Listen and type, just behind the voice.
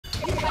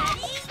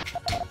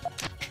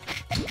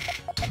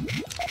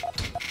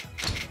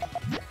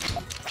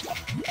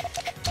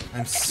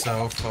I'm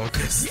so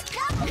focused.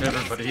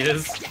 Everybody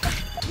is.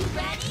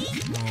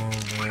 Oh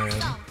man.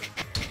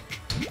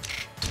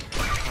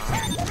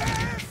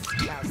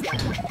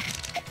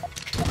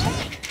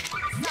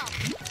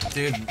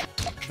 Dude,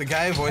 the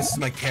guy who voices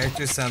my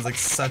character sounds like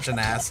such an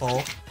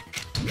asshole.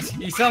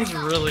 He sounds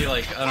really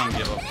like, I don't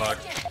give a fuck.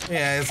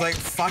 Yeah, it's like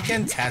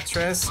fucking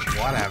Tetris,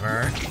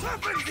 whatever.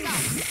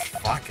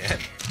 Fuck it,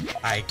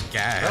 I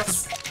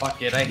guess.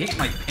 Fuck it, I hate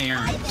my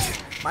parents.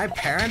 My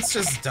parents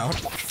just don't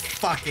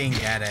fucking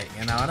get it,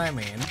 you know what I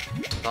mean?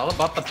 It's all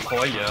about the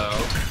Puyo.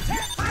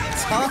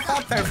 It's all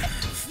about their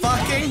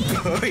fucking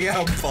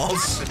Puyo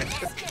bullshit.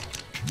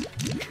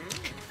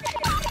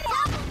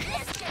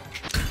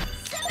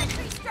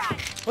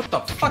 What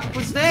the fuck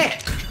was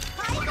that?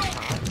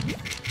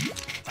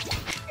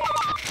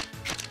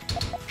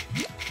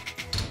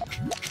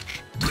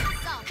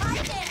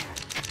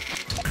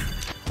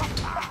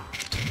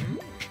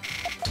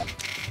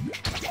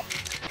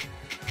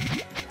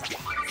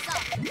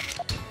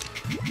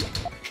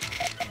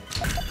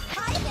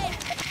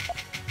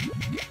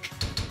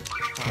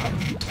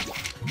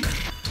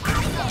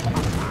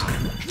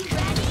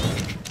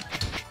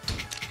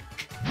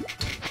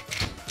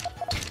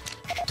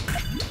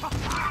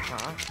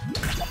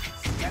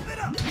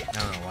 I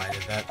don't know why I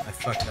did that. I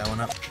fucked that one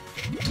up.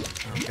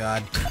 Oh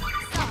god.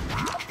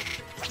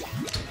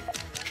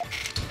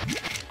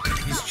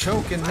 He's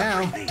choking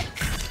now.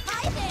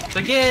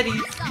 Spaghetti!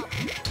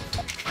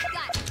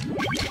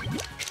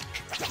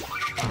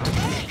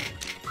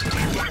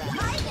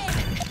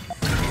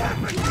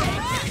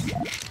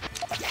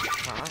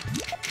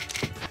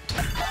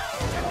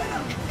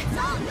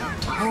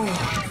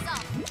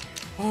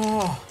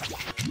 Oh.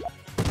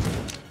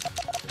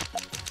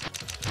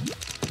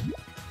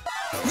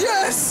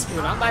 Yes! Dude,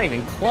 I'm not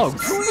even close.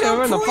 Puyo,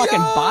 We're in the fucking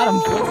bottom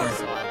floor.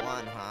 So I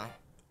won, huh?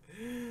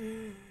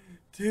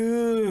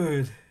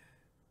 Dude.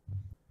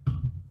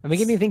 I'm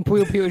beginning to think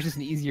Puyo Puyo is just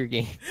an easier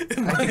game.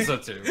 I think so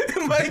too.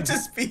 It might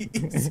just be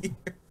easier.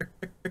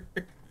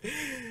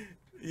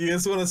 You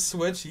guys want to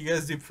switch? You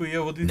guys do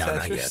Puyo, we'll do No, Tetris?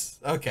 not yet.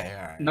 Okay,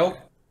 alright. Nope.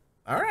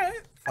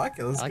 Alright, fuck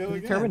it, let's I like go the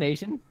again.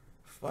 determination.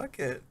 Fuck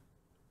it.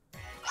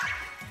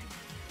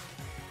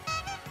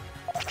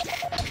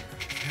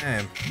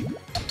 Okay.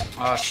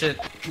 Aw shit,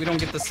 we don't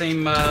get the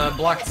same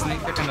block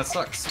snake, that kinda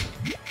sucks.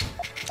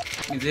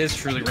 It is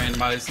truly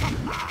randomized.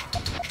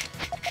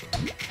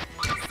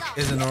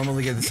 Is it normal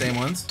to get the same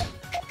ones?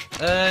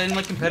 In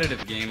like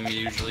competitive game,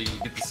 usually you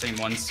get the same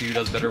ones, see who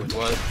does better with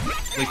what.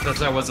 At least that's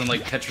how it was in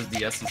like Tetris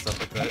DS and stuff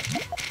like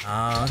that.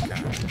 Oh,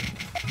 okay.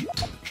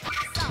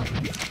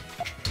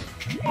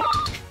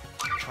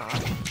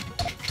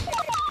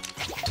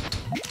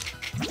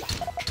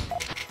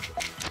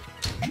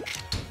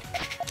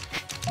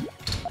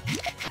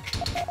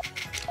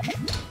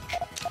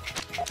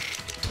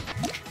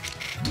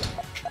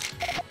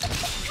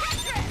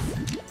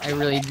 I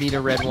really need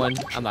a red one.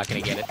 I'm not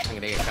gonna get it. I'm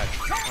gonna get cut.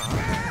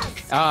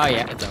 Oh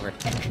yeah, it's over.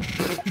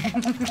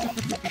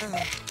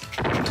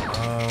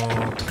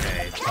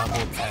 Okay,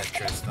 double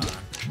Tetris on.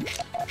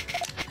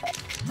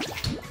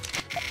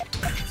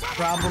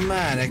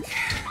 Problematic.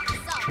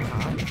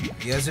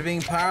 You guys are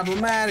being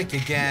problematic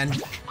again.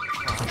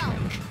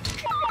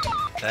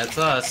 That's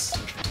us.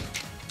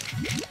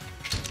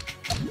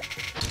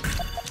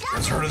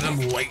 I've heard of them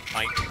late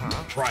night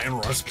Cry and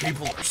Russ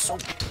people are so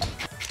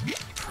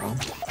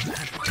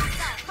problematic.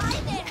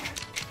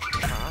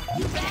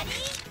 You ready?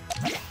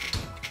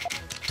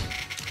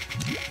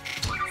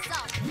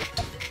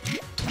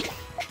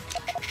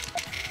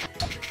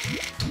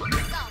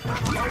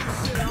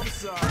 I'm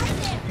sorry.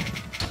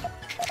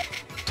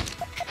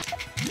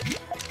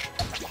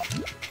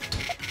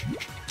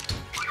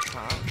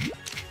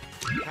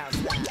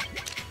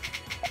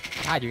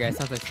 God, you guys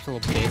sound like such a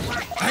little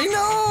bitch. I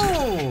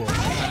know!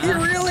 He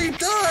really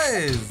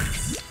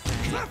does!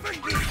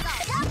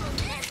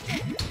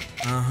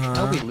 I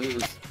hope we Uh-huh.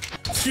 lose.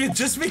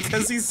 Just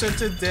because he's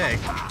such a dick.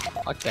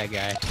 Fuck that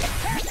guy.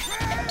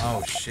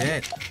 Oh,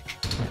 shit.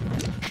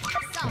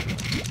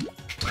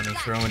 And he's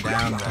throwing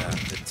down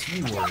the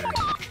T word.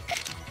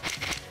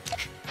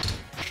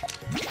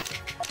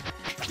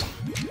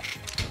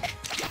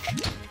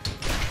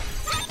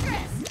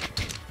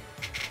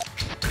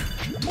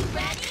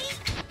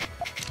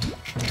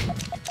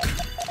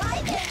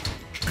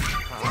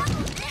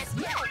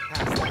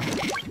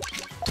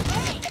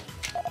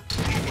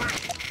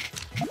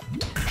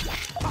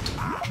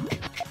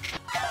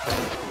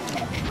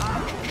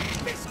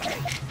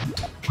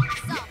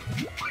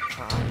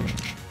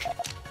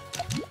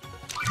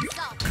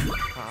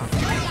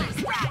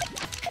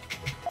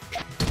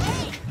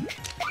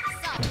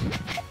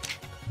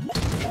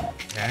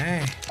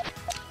 Okay.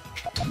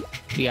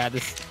 We got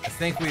this. I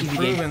think we've Easy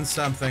proven game.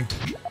 something.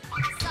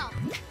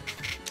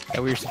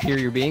 That we're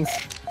superior beings.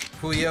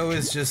 Puyo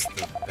is just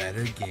the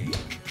better game.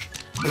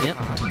 Yep.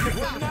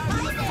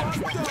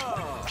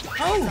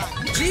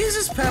 Oh,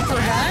 Jesus,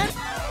 Pepperhead!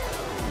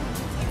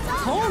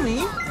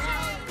 Homie!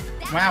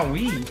 Wow,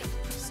 we.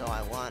 So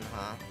I won,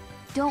 huh?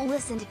 Don't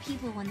listen to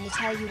people when they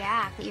tell you to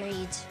act at your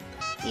age.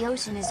 The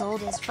ocean is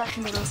old as fuck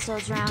and it'll still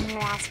drown your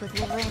ass with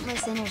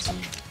relentless energy.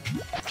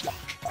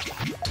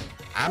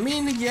 I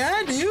mean,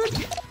 yeah,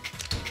 dude.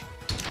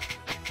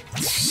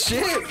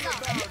 Shit.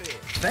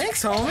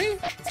 Thanks, homie.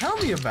 Tell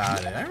me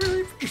about it. I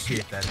really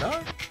appreciate that,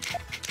 dog.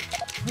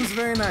 It was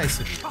very nice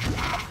of you.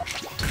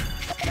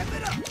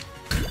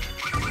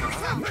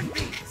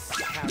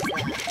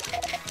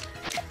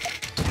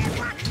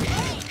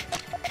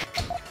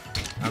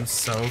 I'm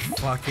so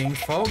fucking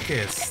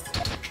focused.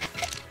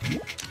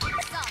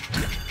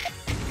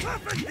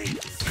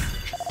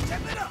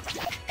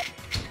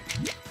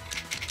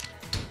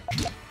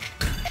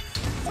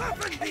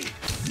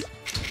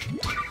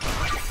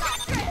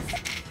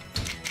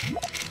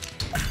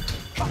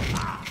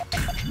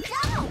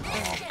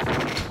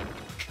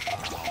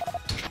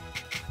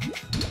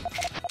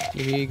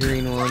 Give me a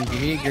green one.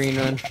 Give me a green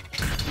one.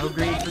 No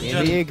green for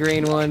Give me a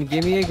green one.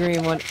 Give me a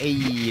green one. Hey,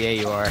 there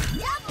you are.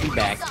 Be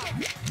back.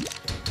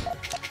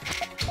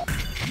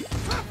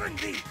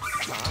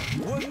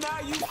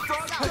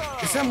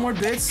 Is that more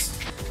bits?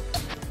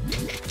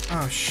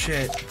 Oh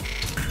shit.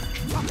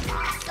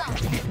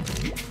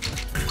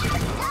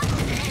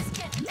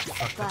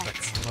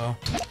 Well,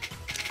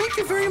 thank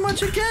you very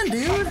much again,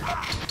 dude.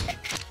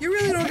 You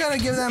really don't gotta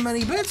give that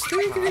many bits,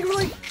 dude. You can give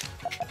like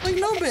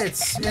no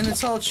bits, and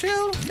it's all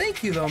chill.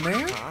 Thank you though,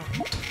 man.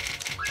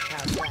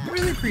 I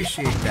really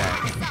appreciate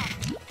that.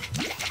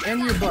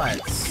 And your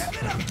butts.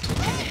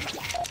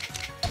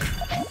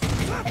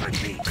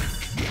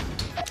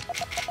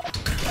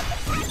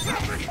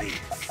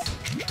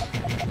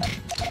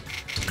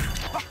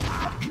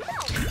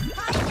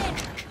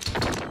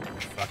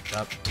 Fucked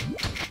up.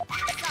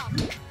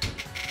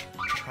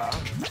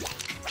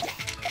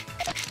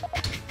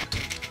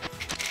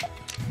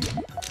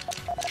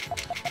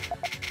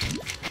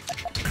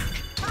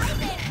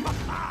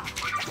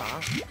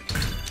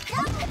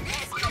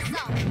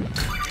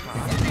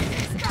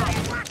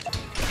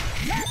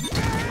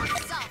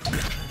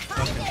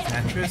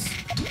 Tetris?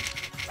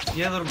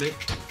 Yeah, a little bit.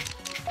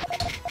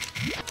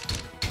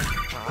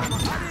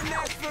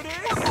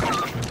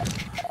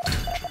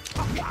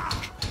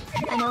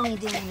 I'm only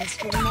doing this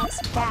for the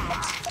next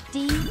badge.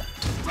 D.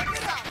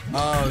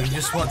 Oh, you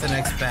just want the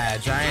next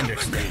badge. I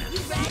understand.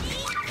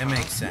 It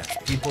makes sense.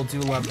 People do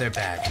love their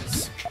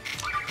badges.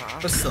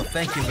 But still,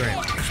 thank you very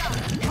much.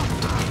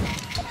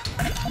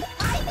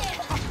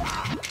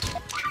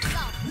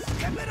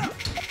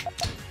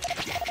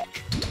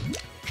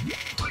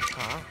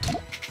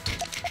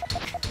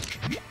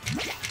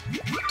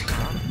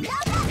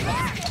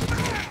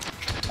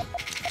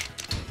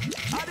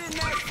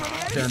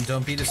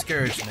 Don't be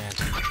discouraged, man.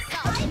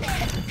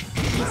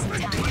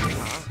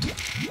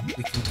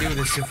 We can do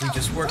this if we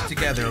just work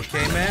together,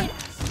 okay, man?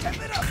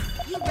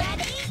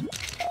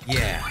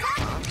 Yeah.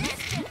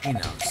 He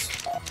knows.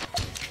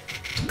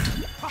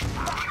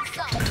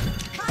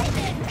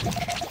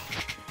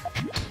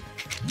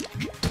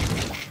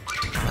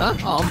 Huh?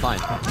 Oh, I'm fine.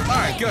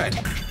 Alright, good.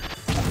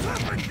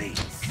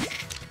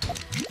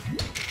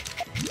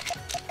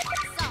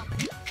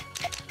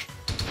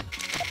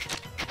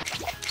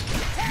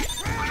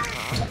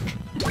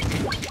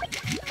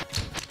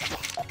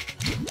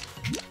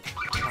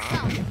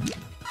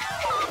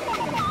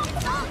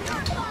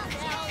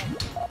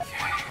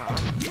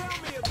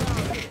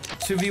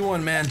 Two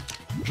v1, man.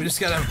 We just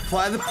gotta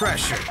apply the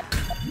pressure.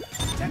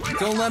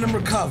 Don't let him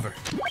recover.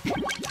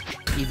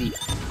 Easy.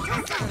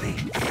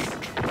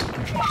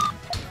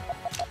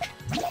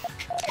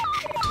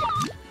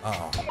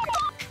 Oh.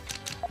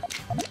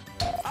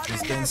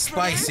 It's getting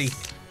spicy.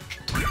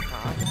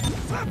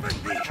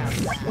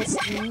 This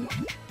stream.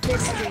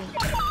 This stream.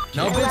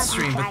 No bit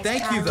stream, but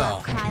thank you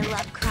though. Cry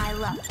love, cry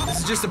love.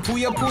 This is just a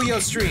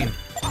Puyo stream.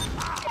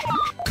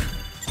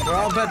 We're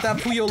all about that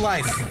Puyo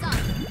life.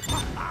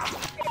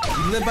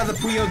 We live by the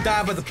Puyo,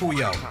 die by the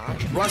Puyo.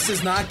 Russ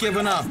is not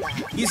giving up.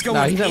 He's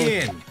going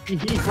in.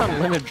 He's on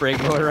limit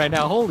break mode right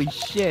now. Holy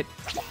shit.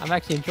 I'm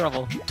actually in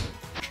trouble.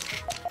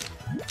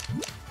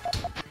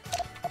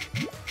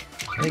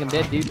 I think I'm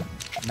dead, dude.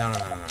 No.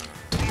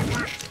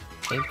 I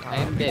think I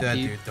am dead,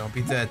 dude. Don't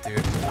be dead,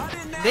 dude.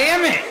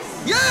 Damn it!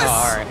 Yes!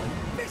 Oh, alright.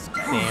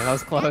 Damn, that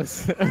was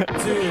close. Dude,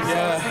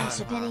 yeah.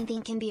 Friendship,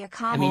 anything can be your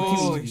common.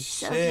 Holy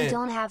So if you shit.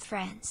 don't have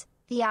friends,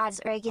 the odds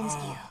are against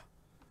you.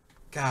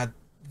 God,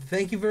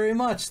 thank you very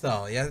much,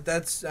 though. Yeah,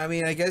 that's, I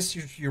mean, I guess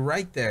you're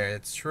right there.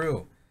 It's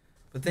true.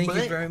 But thank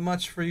you very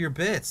much for your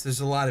bits. There's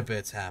a lot of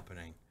bits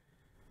happening.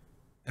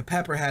 And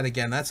Pepperhead,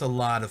 again, that's a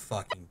lot of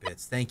fucking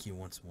bits. Thank you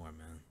once more,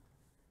 man.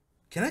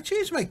 Can I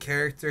change my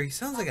character? He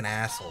sounds like an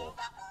asshole.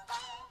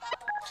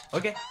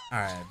 Okay.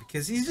 Alright,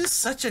 because he's just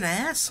such an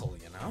asshole,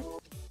 you know?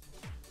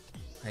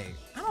 Like,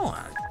 I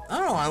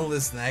don't want to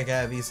listen to that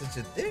guy be such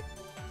a dick.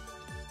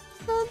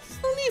 There's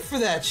no need for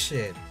that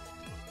shit.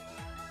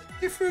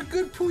 Here for a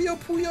good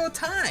Puyo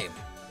time.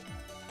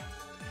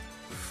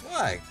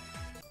 Fuck.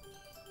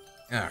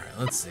 Alright,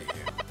 let's see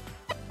here.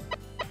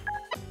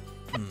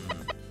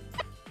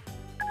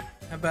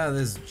 How about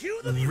this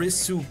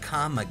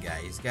Risukama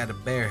guy? He's got a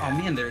bear Oh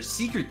hat. man, there's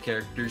secret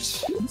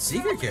characters.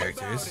 Secret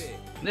characters?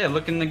 Yeah,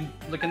 look in the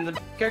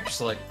character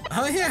select.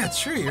 Oh yeah,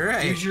 true. You're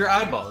right. Use your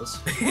eyeballs.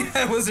 Yeah,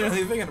 I wasn't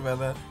really thinking about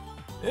that.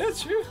 Yeah,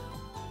 it's true.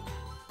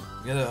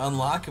 You gotta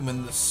unlock them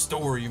in the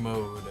story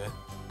mode.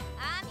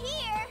 I'm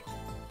here.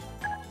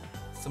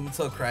 Someone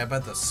tell Cry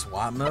about the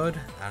SWAT mode?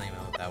 I don't even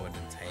know what that would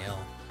entail.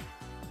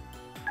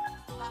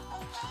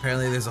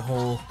 Apparently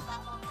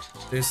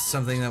there's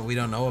something that we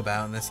don't know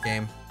about in this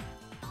game.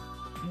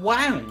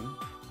 Wow.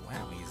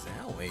 Wowie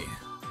zowie.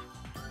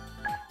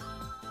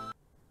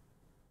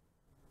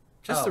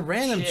 Just a Oh,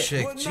 random shit.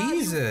 chick,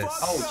 Jesus.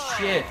 Oh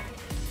shit.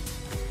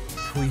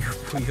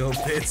 Puyo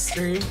bit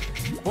stream?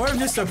 Or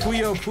just a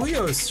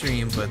Puyo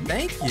stream, but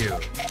thank you.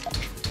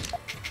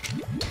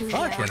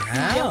 Fucking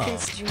hell.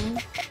 This dream.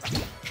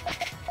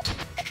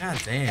 God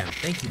damn,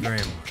 thank you very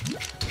much.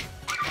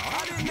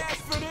 I didn't ask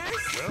for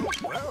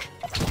this. Well.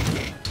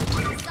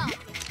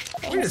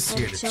 We're just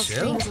here to chill.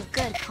 chill. Streams with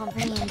good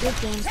company and good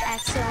games.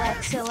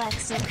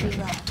 XOXOXO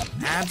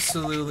preload.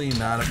 Absolutely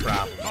not a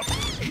problem.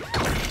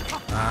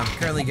 I'm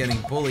currently getting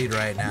bullied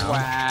right now.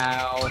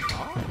 Wow.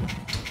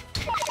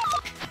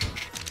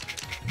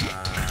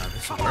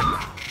 This will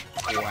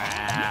work.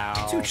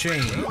 Wow. 2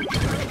 chain.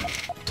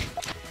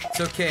 It's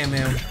okay,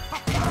 man.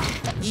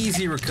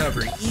 Easy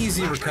recovery,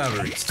 easy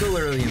recovery. Still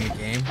early in the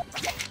game.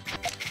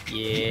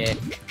 Yeah.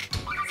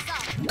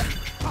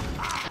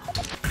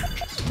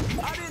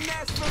 I didn't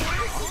ask for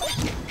this.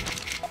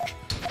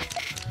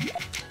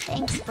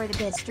 Thanks for the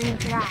good stream,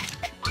 Cry.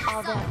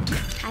 Although,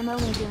 I'm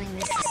only doing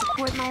this to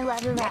support my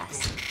lover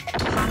Russ.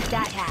 Punk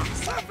that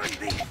has.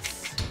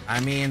 I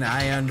mean,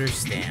 I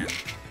understand.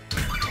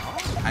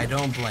 I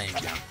don't blame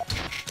you.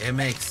 It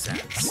makes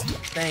sense.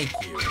 Thank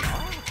you.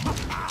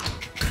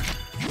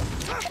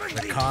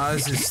 The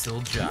cause is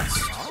still just.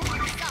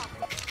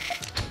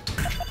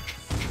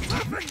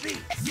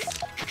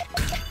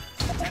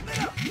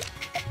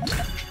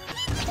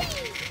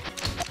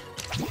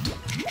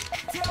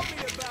 Tell me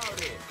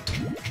about it.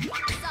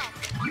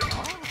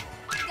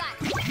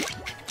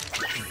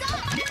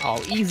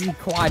 Oh, easy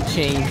quad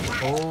chain.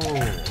 Oh.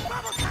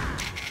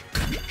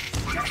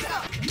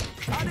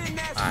 I didn't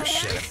ask Ah, for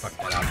shit, I this. fucked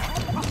that up.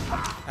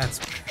 That's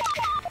okay.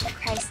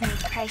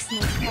 Christ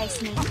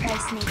snake.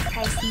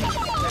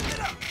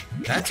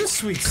 That's a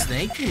sweet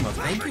snake emo.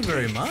 Thank you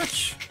very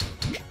much.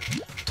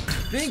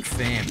 Big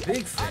fan,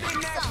 big I fan.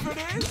 didn't ask for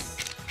this.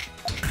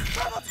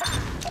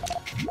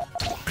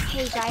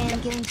 Hey guy,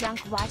 I'm getting drunk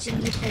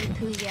watching you play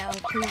Puyo,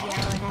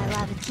 and I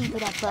love it. Keep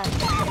it up, bud.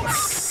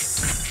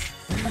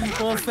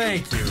 Well,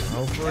 thank you.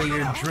 Hopefully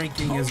your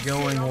drinking is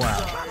going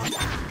well.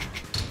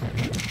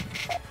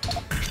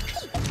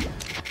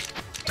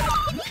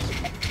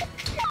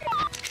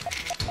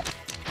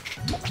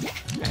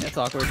 That's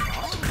awkward.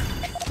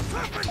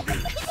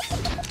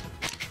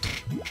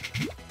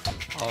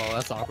 Oh,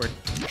 that's awkward.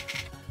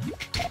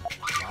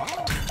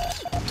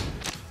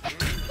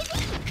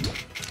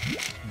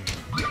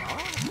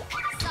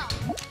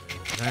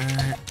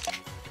 That.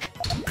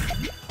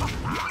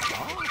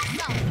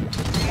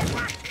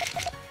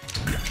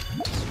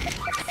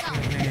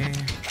 Okay.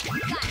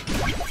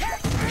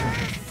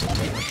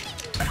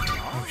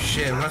 Oh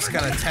shit, Russ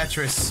got a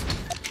Tetris.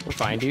 We're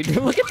fine, dude.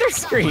 Look at their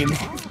screens.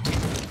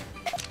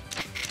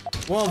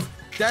 Well,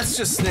 that's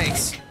just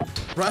snakes.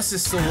 Russ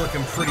is still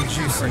looking pretty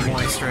juicy and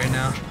moist right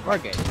now. We're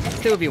good.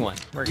 Still be one.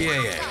 We're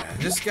good. Yeah.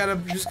 Just gotta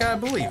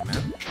believe,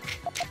 man.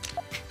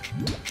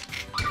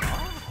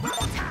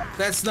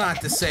 That's not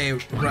to say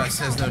Russ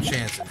has no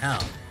chance in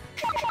hell.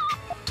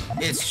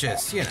 It's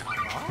just, you know.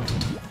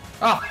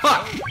 Oh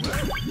fuck!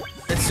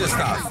 It's just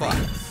not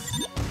fun.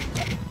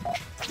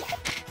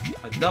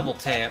 I double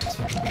tapped.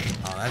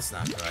 Oh, that's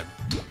not good.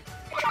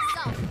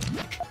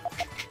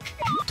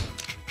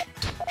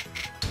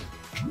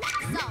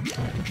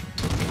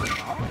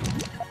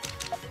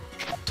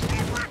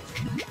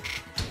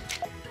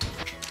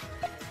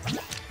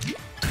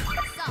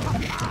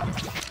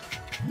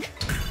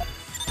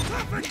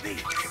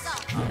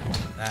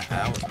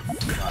 That was a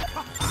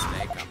fucking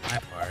mistake on my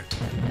part.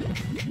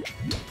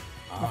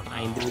 Oh,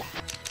 Fine, no. dude.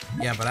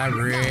 Yeah, but I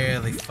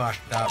really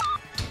fucked up.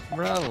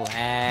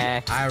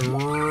 Relax. I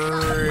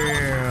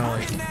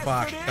really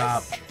fucked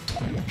up.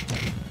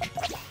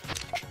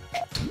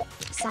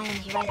 Cyan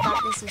here, I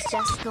thought this was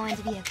just going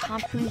to be a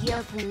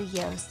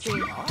Puyo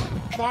stream.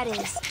 That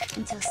is,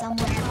 until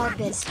someone called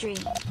this stream.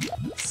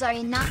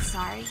 Sorry, not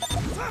sorry.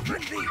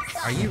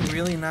 Are you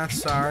really not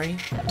sorry?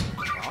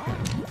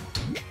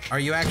 Are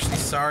you actually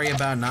sorry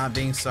about not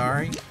being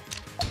sorry?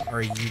 Or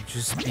are you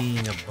just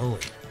being a bully?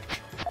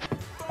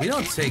 We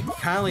don't take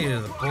kindly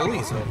to the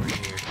bullies over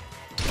here.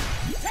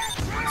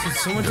 So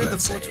someone did the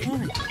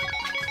 420.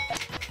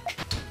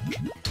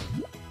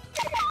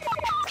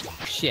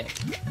 Shit.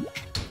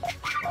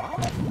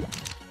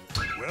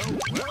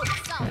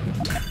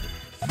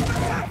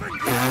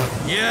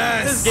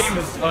 Yes! This game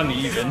is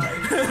uneven.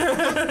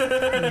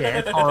 Yeah,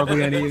 it's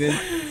horribly uneven.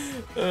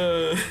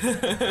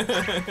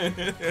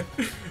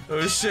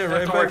 Oh shit, I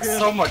right have to back work in.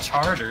 so much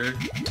harder.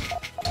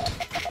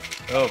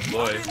 Oh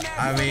boy.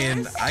 I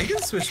mean, I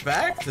can switch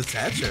back to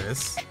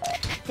Tetris.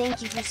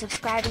 Thank you for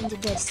subscribing to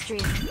this stream.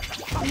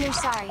 We are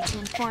sorry to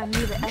inform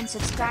you the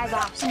unsubscribe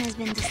option has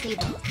been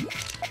disabled.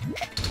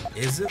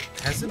 Is it?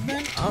 Has it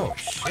been? Oh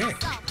shit.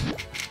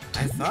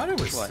 I thought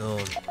it was still...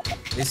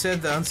 They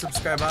said the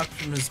unsubscribe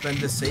option has been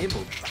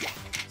disabled.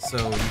 So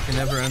you can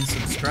never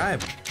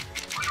unsubscribe.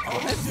 Oh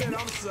shit,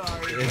 I'm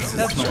sorry. It's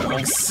just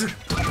jokes.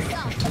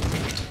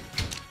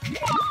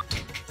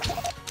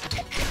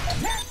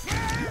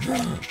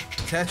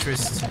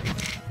 Tetris.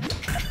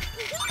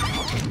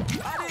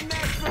 I didn't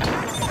ask for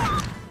this.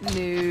 No.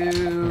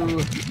 Too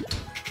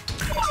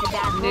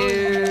bad Lord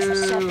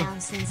has shut down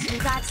since we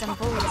got some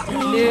bullies to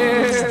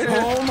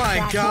Oh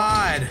my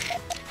god.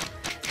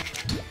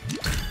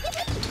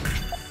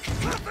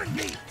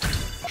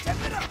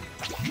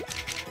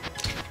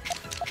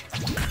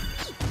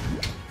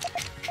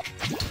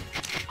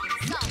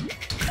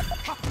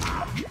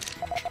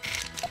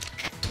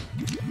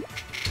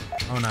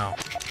 Oh no.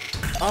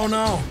 Oh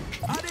no.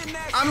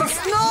 I'm a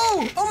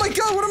no! Oh my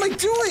god, what am I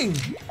doing?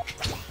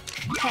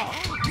 Hey,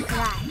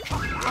 right.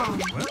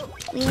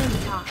 We need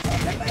to talk.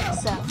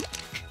 So,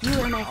 you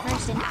were my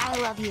first and I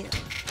love you.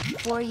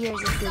 4 years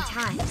of good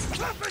times,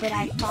 but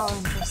I've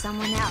fallen for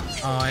someone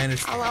else. Oh, I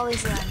understand. I'll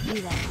always love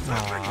you though.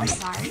 I'm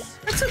sorry.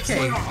 It's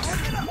okay.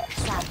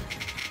 Stop.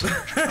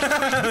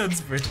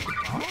 That's pretty.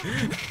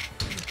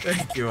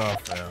 Thank you,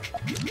 Alpha.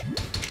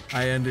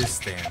 I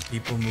understand.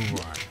 People move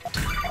on.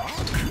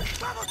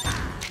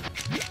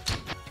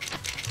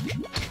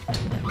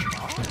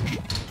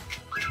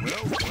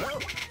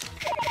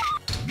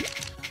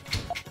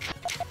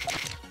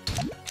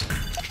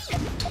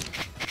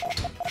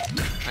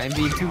 I'm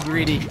being too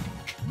greedy.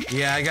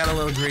 Yeah, I got a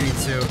little greedy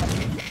too.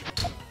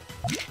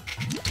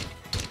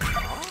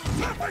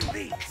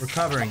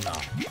 Recovering though.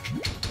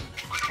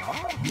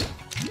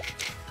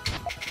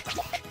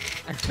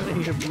 I really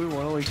need a blue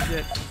one, holy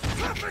shit.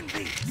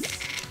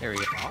 There we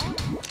go.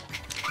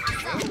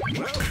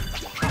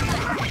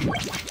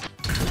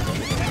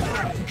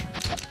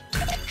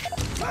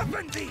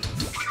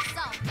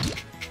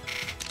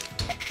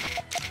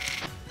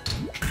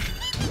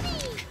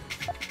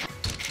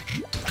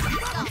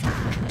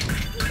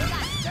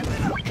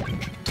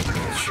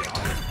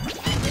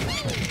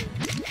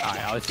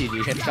 Alright, I'll see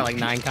you. Hit got like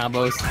 9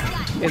 combos.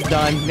 It's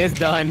done. It's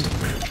done.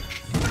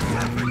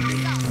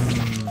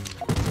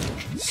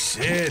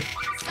 Shit.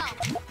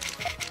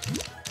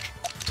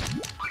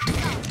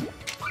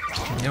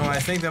 You know, I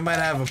think they might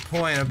have a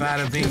point about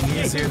it being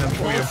easier than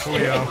Puyo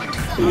Puyo.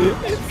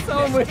 It's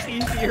so much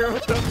easier.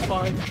 What the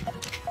fuck?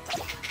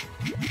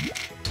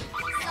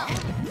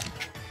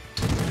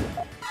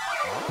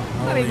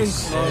 Not even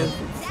close.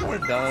 We're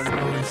done.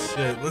 Holy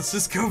shit. Let's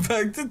just go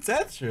back to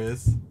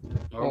Tetris.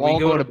 We'll all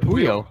go to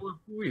Puyo.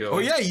 Oh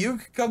yeah, you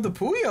could come to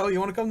Puyo. You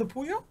want to come to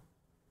Puyo?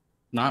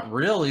 Not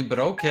really, but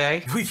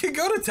okay. We could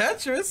go to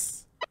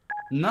Tetris.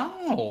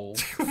 No.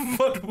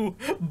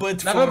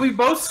 but How about we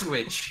both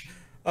switch?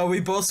 Oh, we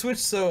both switch.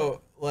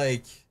 So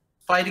like,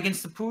 Fight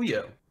against the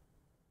Puyo.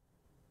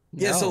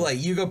 yeah. No. So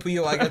like, you go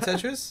Puyo, I go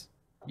Tetris.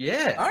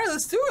 Yeah. All right,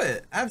 let's do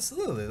it.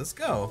 Absolutely, let's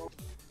go.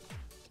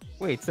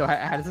 Wait, so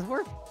how does this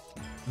work?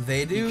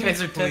 They do You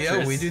guys are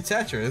Puyo, Tetris. we do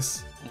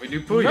Tetris. We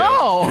do Puyo.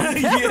 No!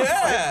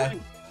 Yeah.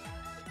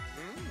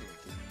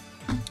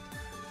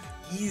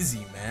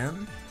 Easy,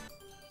 man.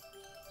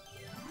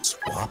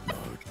 Swap mode.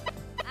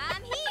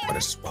 What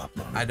is swap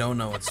mode? I don't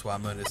know what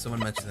swap mode is. Someone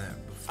mentioned that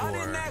I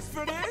didn't before. ask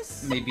for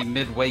this. Maybe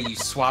midway you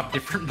swap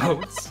different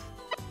modes.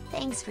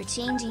 Thanks for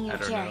changing your I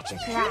don't know. character,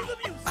 Cry.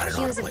 I don't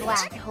He know was a how to play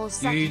black hole You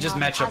sucking just all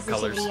match the up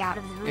colors. positivity out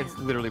of the room. It's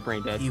literally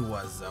brain dead. He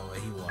was though.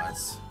 He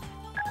was.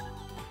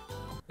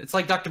 It's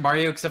like Dr.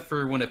 Mario, except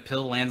for when a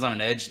pill lands on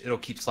an edge, it'll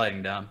keep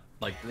sliding down,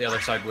 like the other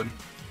side would.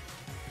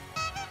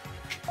 Oh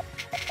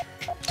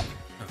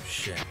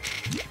shit.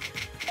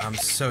 I'm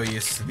so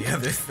used to the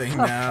other thing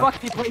How the now. fuck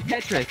do you play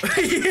Tetris?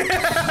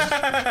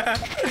 Yeah.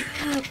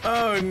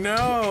 Oh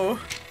no.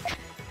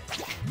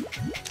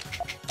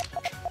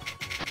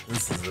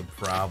 This is a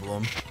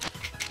problem.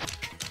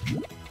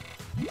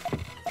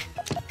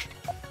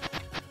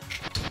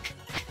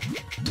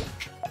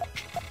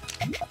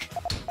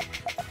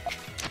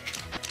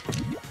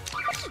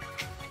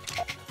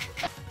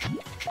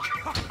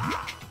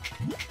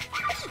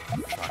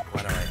 Fuck,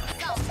 why do I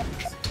always do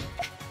this?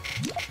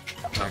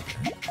 Okay.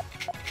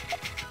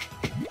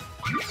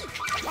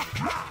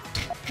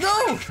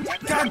 No!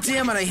 God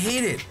damn it, I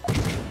hate it.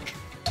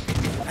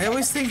 I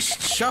always think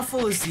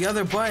shuffle is the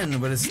other button,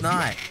 but it's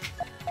not.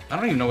 I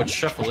don't even know what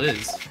shuffle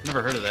is.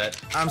 Never heard of that.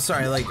 I'm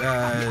sorry, like,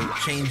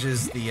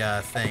 changes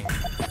the, thing.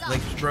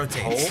 Like,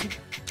 rotates. Hold?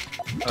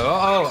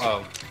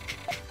 Oh.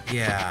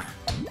 Yeah.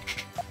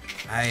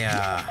 I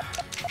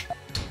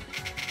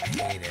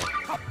hate it.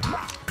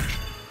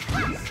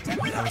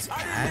 That was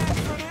bad.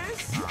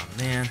 Oh,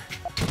 man.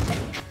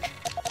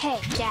 Hey,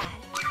 Dad.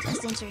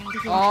 Just entering the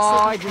game. Oh,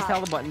 I just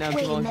held the button down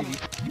Wait too a long. minute.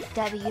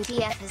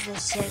 WTF is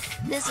this shit?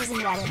 This isn't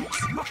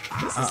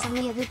Tetris. This is some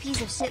other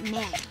piece of shit,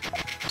 man.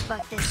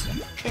 Fuck this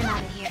shit. Get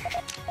out of here.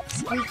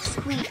 Squeak,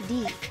 squeak,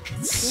 D.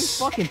 This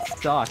fucking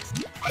sucks.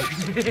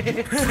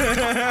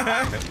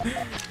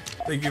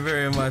 Thank you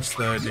very much,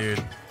 though,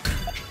 dude.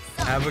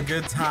 Have a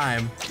good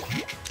time.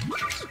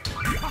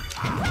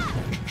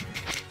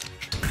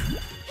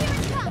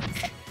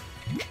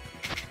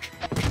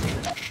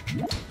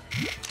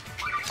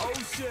 Oh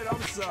shit,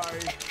 I'm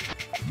sorry.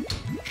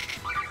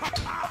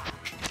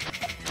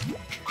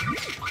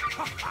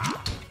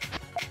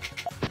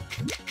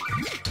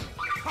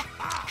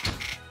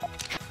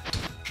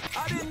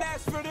 I didn't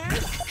ask for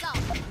this.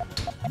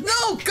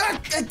 No,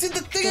 God, I did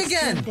the thing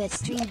again.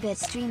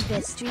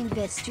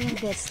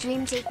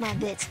 Stream take my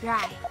bits,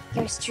 Cry.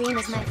 Your stream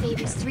is my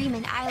favorite stream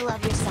and I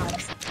love your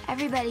subs.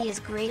 Everybody is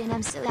great and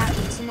I'm so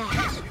happy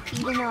tonight.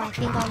 Even though I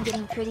think I'm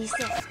getting pretty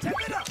sick.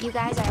 You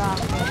guys are all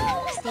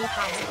great. Stay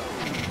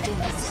positive. Do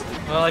this.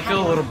 Well, I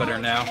feel a little better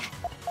now.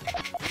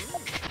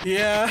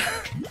 Yeah.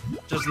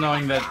 Just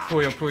knowing that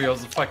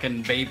Puyo's a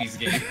fucking baby's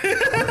game.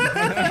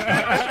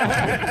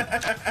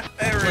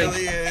 It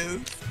really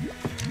is.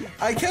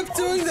 I kept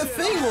doing the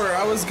thing where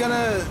I was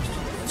gonna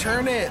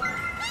turn it,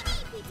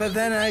 but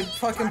then I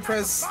fucking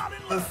press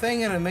the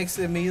thing and it makes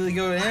it immediately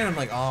go in. I'm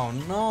like, oh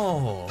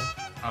no.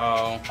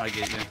 Oh, I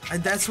get you.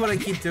 That's what I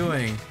keep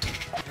doing.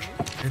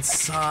 It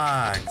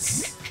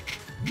sucks.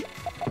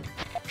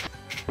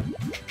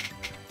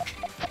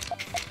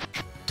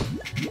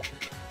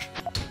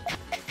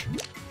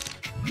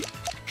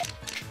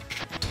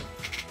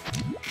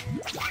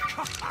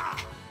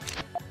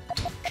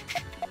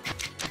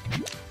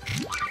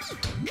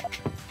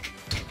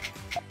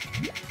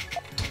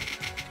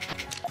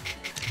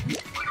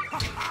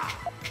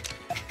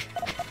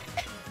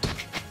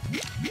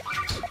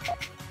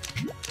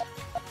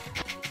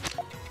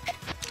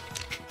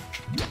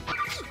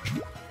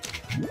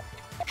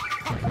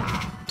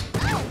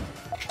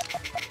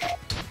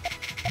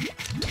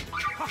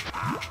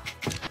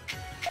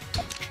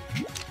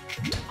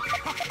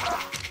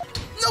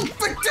 No,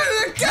 but did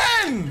it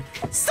again!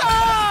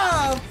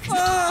 Stop!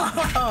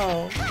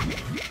 Oh!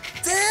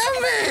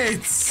 Damn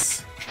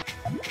it!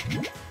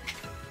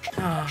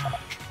 Oh.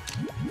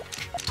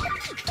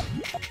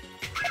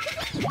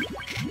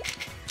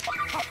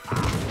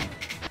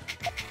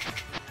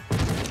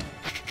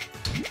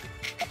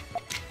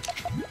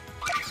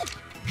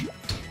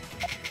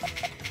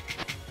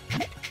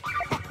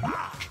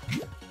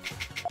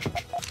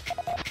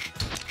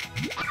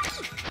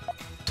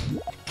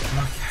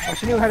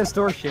 I knew how to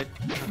store shit.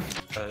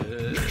 I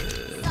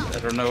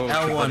don't know.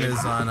 L1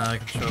 is on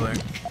controller.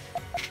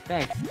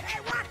 Thanks.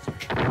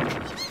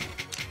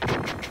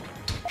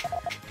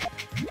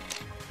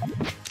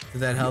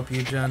 Did that help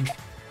you, Jen?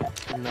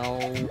 No.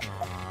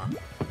 Aw.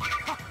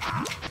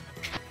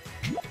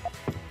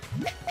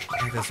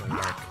 That doesn't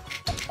work.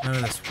 None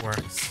of this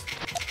works.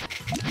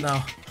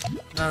 No.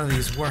 None of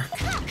these work.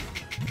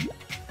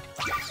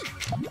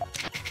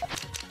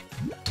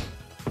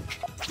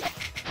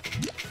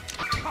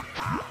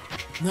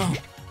 No.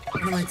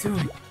 What am I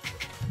doing?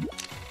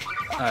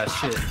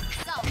 Shit.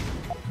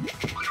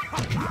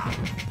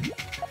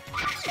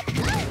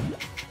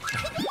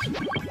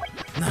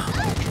 No.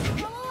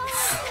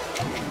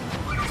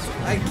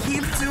 I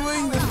keep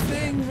doing the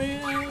thing,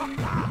 man.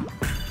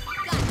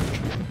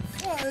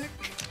 Fuck.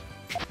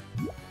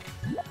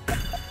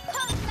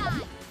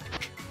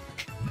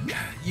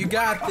 You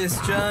got this,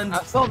 John.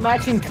 I'm still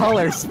matching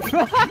colors.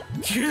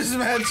 You're just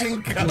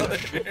matching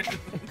colors.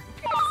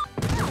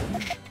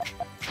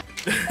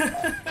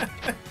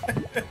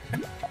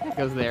 That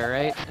goes there,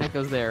 right? That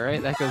goes there,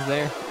 right? That goes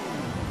there.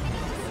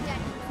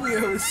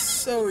 Puyo is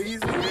so easy,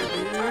 dude.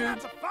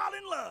 To fall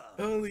in love.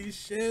 Holy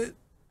shit.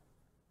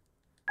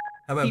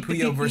 How about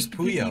Puyo versus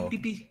Puyo?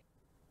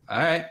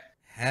 Alright.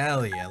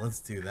 Hell yeah, let's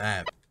do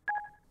that.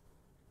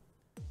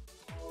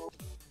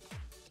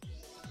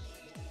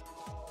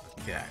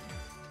 Okay.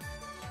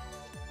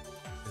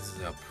 This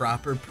is a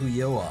proper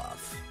Puyo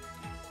off.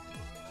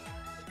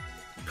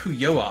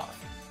 Puyo off.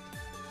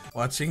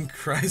 Watching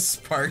Cry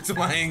sparked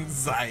my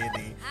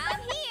anxiety.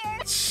 I'm here.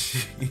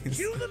 Jeez.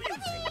 Cue the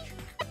music.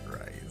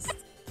 Christ.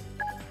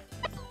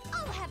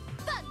 I'll have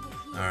fun with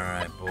you.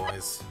 Alright,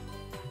 boys.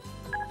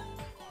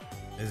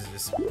 This is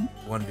just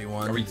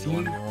 1v1. Are we this is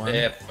team? 1v1.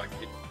 Yeah, fuck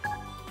it.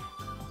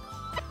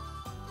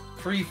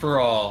 Free for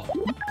all.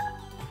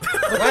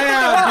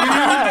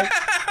 Wow,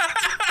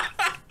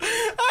 dude!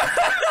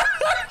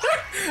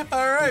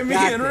 Alright, me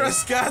got and this.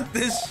 Russ got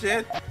this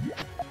shit.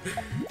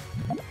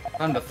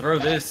 Time to throw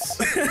this.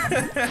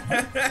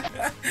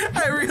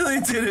 I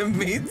really didn't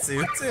mean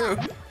to, too.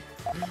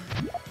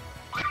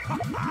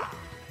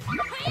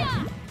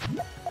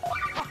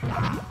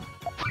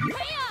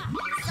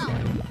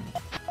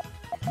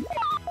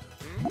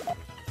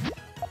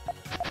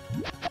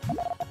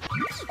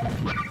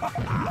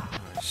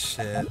 Oh,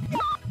 shit.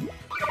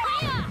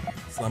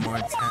 It's a lot more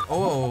intense.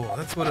 Oh,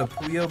 that's what a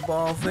Puyo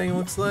ball thing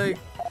looks like.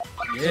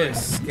 I'm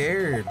Yes.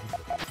 scared.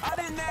 I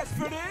didn't ask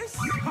for this.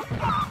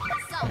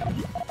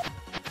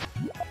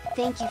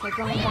 Thank you for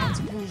going back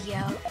to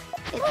Puyo.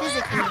 It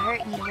physically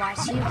hurt me to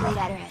watch you play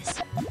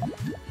Tetris.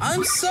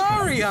 I'm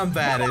sorry I'm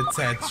bad at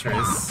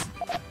Tetris.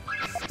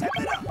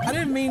 I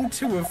didn't mean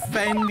to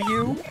offend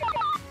you.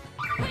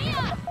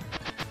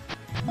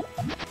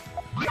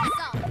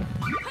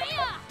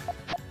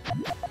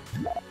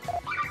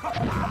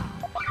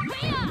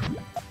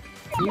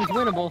 seems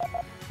winnable.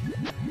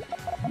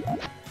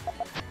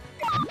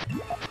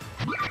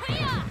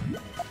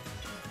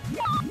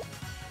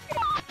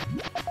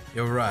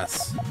 Yo,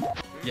 Russ.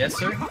 Yes,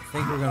 sir? I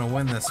think we're gonna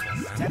win this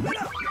one, man.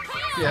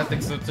 Yeah, I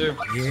think so too.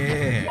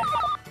 Yeah.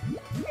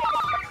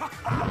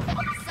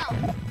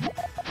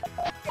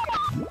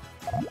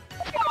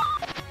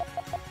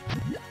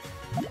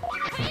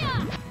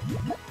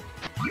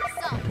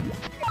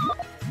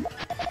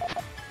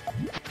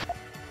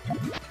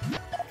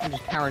 I'm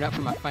just powering up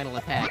for my final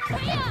attack.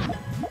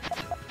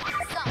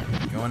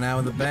 Going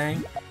out with a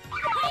bang.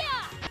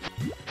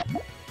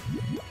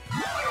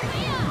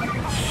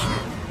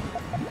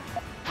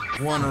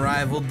 One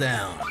rival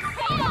down.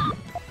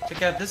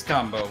 Check out this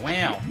combo.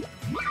 Wow.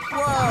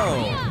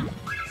 Whoa!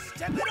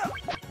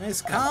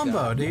 Nice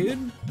combo,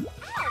 dude.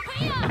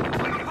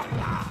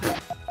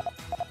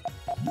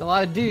 It's a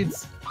lot of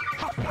dudes.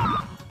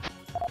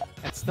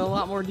 That's still a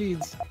lot more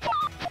dudes.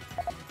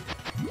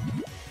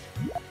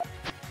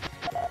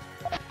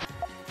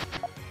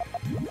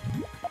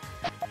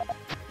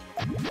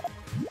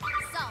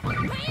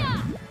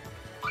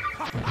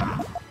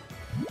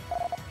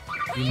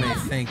 You may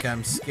think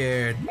I'm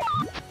scared.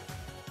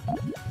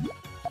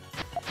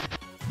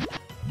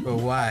 But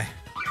why?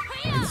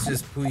 It's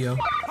just Puyo.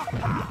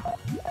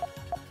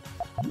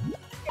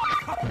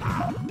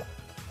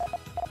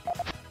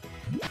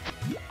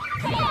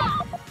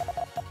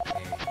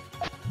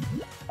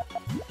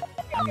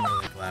 I'm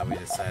really glad we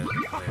decided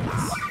to play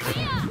this.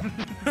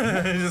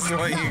 I just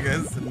want you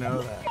guys to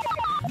know that.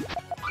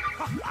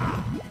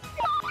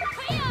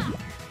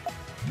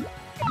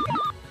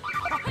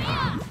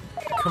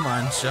 Come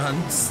on,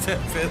 Sean, step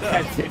it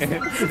up.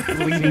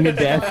 Bleeding to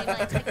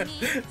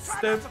death.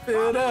 Step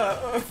it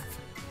up.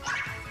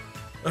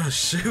 Oh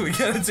shit, we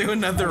gotta do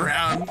another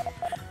round.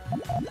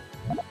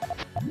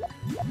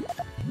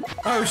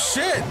 Oh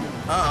shit!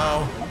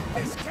 Uh-oh.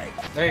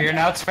 There, you're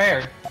now it's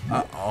fair.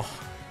 Uh-oh.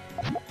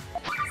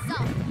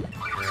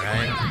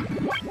 Alright.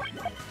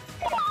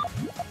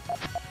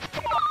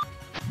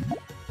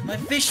 My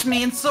fish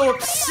man's so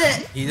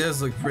upset. He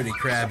does look pretty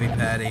crabby,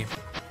 Patty.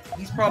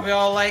 He's probably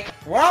all like,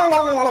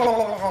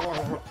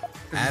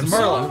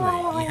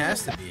 Absolutely. He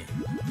has to be.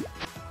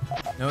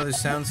 No other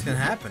sounds can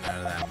happen out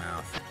of that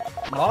mouth.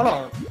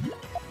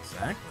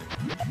 Exactly.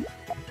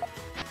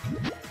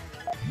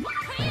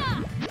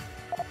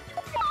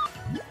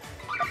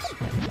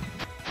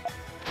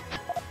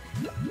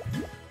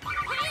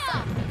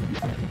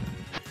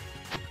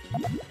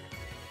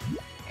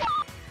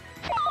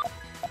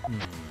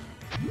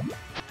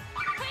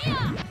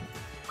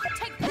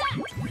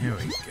 Here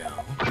we go.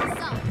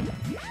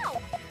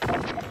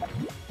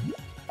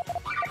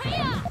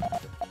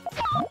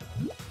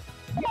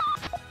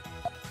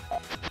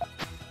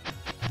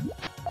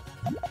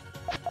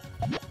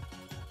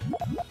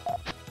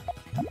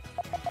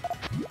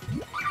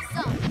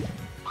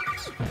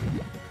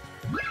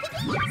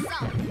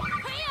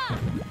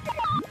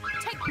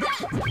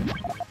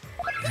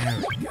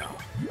 There we go.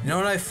 You know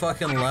what I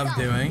fucking love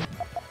doing?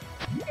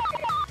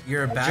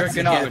 You're about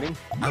Jerking to off. get.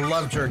 I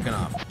love jerking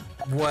off.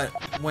 What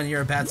when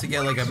you're about to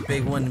get like a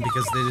big one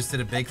because they just did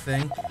a big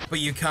thing, but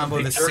you combo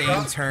Big the jerk same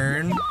off?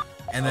 turn,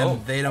 and then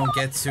Oh. they don't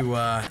get to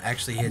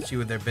actually hit you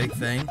with their big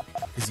thing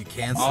because you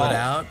cancel it Oh.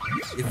 out.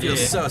 It feels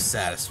Yeah. so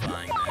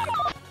satisfying, man.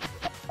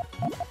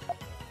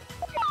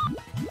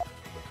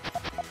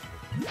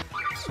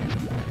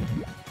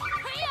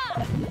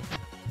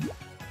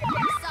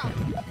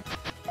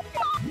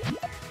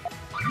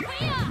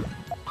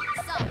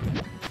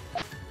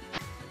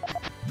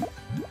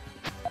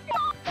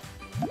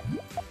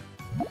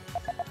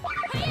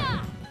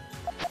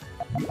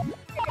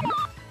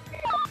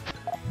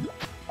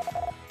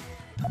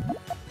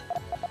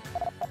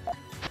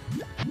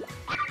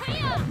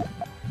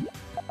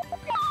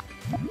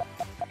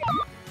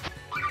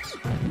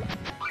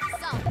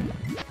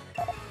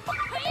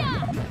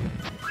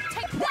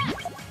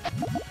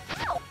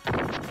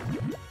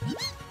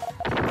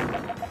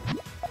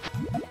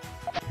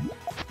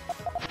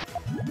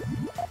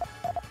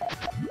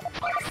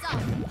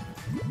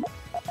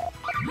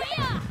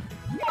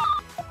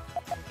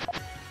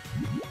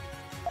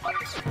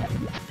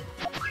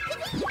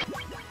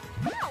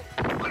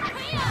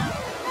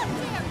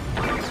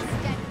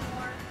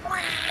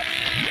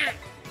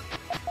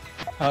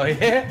 Oh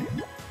yeah?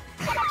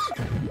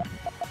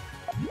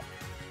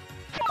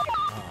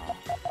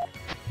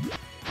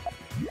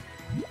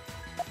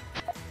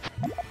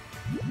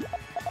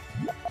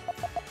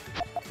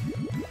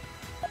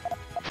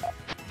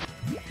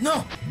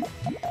 No.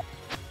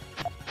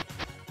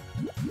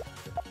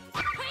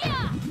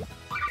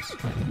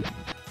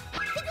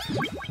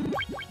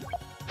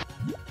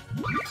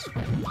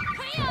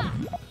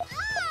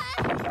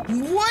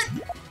 What?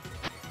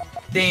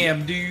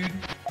 Damn, dude.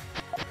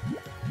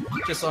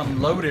 Just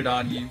unloaded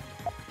on you.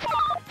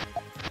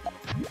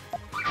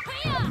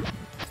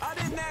 I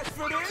didn't ask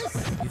for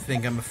this. You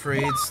think I'm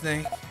afraid,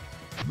 Snake?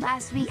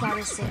 Last week I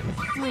was sick with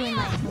flu and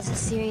life was a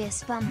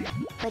serious bummer,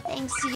 but thanks to